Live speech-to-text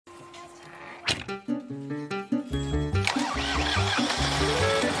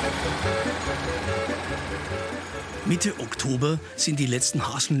Mitte Oktober sind die letzten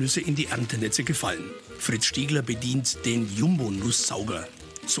Haselnüsse in die Erntenetze gefallen. Fritz Stiegler bedient den Jumbo-Nusssauger.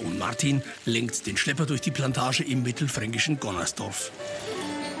 Sohn Martin lenkt den Schlepper durch die Plantage im mittelfränkischen Gonnersdorf.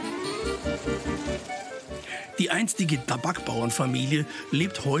 Die einstige Tabakbauernfamilie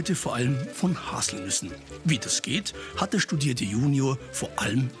lebt heute vor allem von Haselnüssen. Wie das geht, hat der studierte Junior vor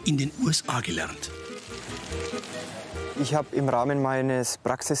allem in den USA gelernt. Ich habe im Rahmen meines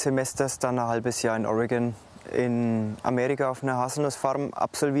Praxissemesters dann ein halbes Jahr in Oregon in Amerika auf einer Haselnussfarm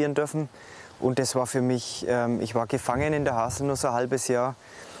absolvieren dürfen. Und das war für mich, ich war gefangen in der Haselnuss ein halbes Jahr.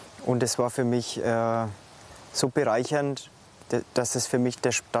 Und das war für mich so bereichernd, dass es für mich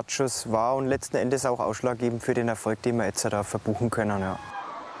der Startschuss war und letzten Endes auch ausschlaggebend für den Erfolg, den wir jetzt da verbuchen können. Ja.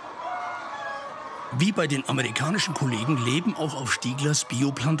 Wie bei den amerikanischen Kollegen leben auch auf Stieglers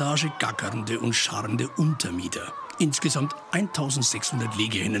Bioplantage gackernde und scharrende Untermieter. Insgesamt 1600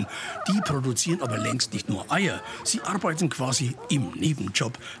 Legehennen. Die produzieren aber längst nicht nur Eier. Sie arbeiten quasi im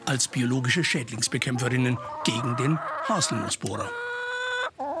Nebenjob als biologische Schädlingsbekämpferinnen gegen den Haselnussbohrer.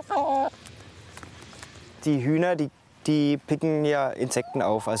 Die Hühner, die picken ja Insekten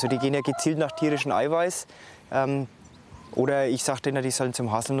auf. Also die gehen ja gezielt nach tierischem Eiweiß. Oder ich sage denen, die sollen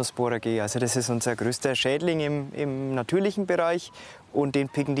zum Haselnussbohrer gehen. Also das ist unser größter Schädling im natürlichen Bereich und den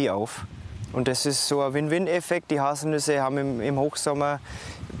picken die auf. Und das ist so ein Win-Win-Effekt. Die Haselnüsse haben im Hochsommer,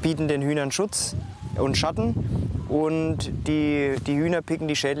 bieten den Hühnern Schutz und Schatten. Und die Hühner picken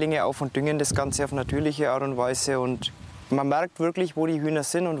die Schädlinge auf und düngen das Ganze auf natürliche Art und Weise. Und man merkt wirklich, wo die Hühner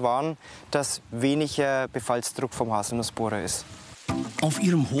sind und waren, dass weniger Befallsdruck vom Haselnussbohrer ist. Auf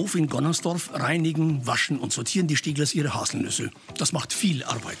ihrem Hof in Gonnersdorf reinigen, waschen und sortieren die Stieglers ihre Haselnüsse. Das macht viel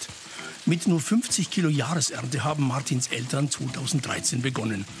Arbeit. Mit nur 50 Kilo Jahresernte haben Martins Eltern 2013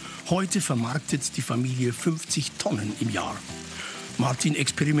 begonnen. Heute vermarktet die Familie 50 Tonnen im Jahr. Martin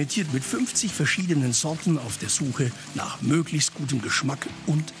experimentiert mit 50 verschiedenen Sorten auf der Suche nach möglichst gutem Geschmack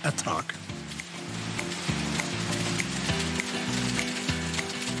und Ertrag.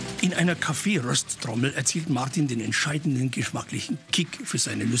 In einer Kaffeerösttrommel erzielt Martin den entscheidenden geschmacklichen Kick für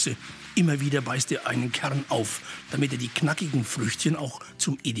seine Nüsse. Immer wieder beißt er einen Kern auf, damit er die knackigen Früchtchen auch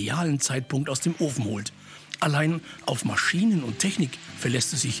zum idealen Zeitpunkt aus dem Ofen holt. Allein auf Maschinen und Technik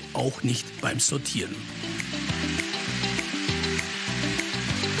verlässt er sich auch nicht beim Sortieren.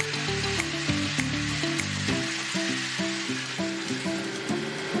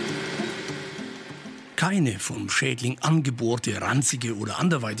 Keine vom Schädling angebohrte, ranzige oder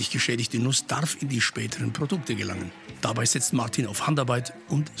anderweitig geschädigte Nuss darf in die späteren Produkte gelangen. Dabei setzt Martin auf Handarbeit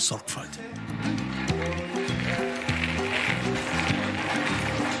und Sorgfalt.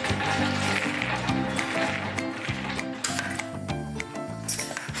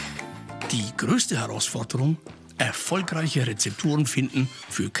 Die größte Herausforderung: erfolgreiche Rezepturen finden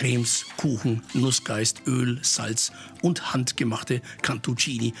für Cremes, Kuchen, Nussgeist, Öl, Salz und handgemachte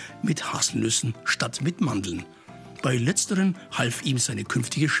Cantuccini mit Haselnüssen statt mit Mandeln. Bei letzteren half ihm seine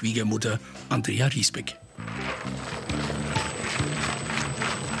künftige Schwiegermutter Andrea Riesbeck.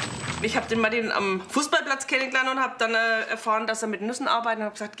 Ich habe den Martin am Fußballplatz kennengelernt und habe dann erfahren, dass er mit Nüssen arbeitet und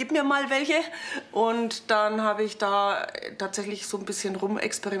habe gesagt, gib mir mal welche. Und dann habe ich da tatsächlich so ein bisschen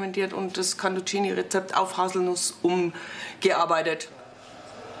rumexperimentiert und das Cantuccini-Rezept auf Haselnuss umgearbeitet.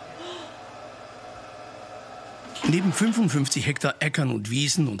 Neben 55 Hektar Äckern und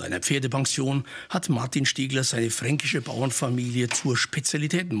Wiesen und einer Pferdepension hat Martin Stiegler seine fränkische Bauernfamilie zur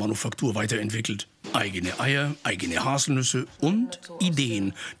Spezialitätenmanufaktur weiterentwickelt. Eigene Eier, eigene Haselnüsse und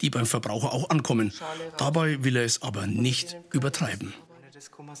Ideen, die beim Verbraucher auch ankommen. Dabei will er es aber nicht übertreiben.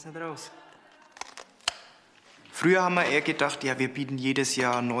 Früher haben wir eher gedacht, ja, wir bieten jedes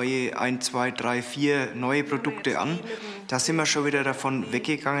Jahr neue 1, 2, 3, 4 neue Produkte an. Da sind wir schon wieder davon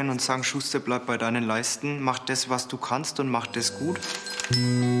weggegangen und sagen, Schuster, bleib bei deinen Leisten, mach das, was du kannst und mach das gut.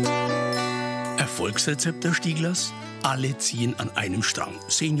 Erfolgsrezept der Stieglers? Alle ziehen an einem Strang.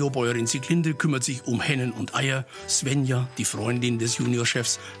 Seniorbäuerin Sieglinde kümmert sich um Hennen und Eier. Svenja, die Freundin des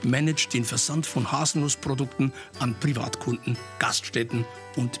Juniorchefs, managt den Versand von Haselnussprodukten an Privatkunden, Gaststätten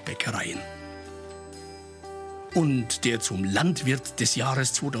und Bäckereien. Und der zum Landwirt des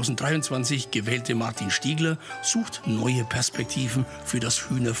Jahres 2023 gewählte Martin Stiegler sucht neue Perspektiven für das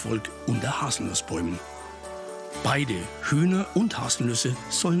Hühnervolk unter Haselnussbäumen. Beide, Hühner und Haselnüsse,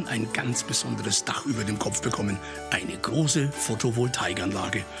 sollen ein ganz besonderes Dach über dem Kopf bekommen. Eine große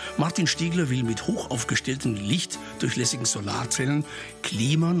Photovoltaikanlage. Martin Stiegler will mit hochaufgestellten, lichtdurchlässigen Solarzellen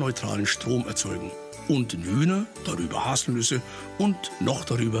klimaneutralen Strom erzeugen. Und den Hühner, darüber Haselnüsse und noch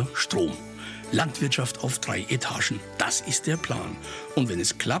darüber Strom. Landwirtschaft auf 3 Etagen. Das ist der Plan. Und wenn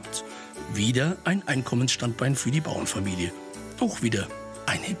es klappt, Wieder ein Einkommensstandbein für die Bauernfamilie. Auch wieder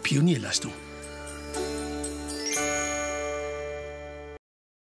eine Pionierleistung.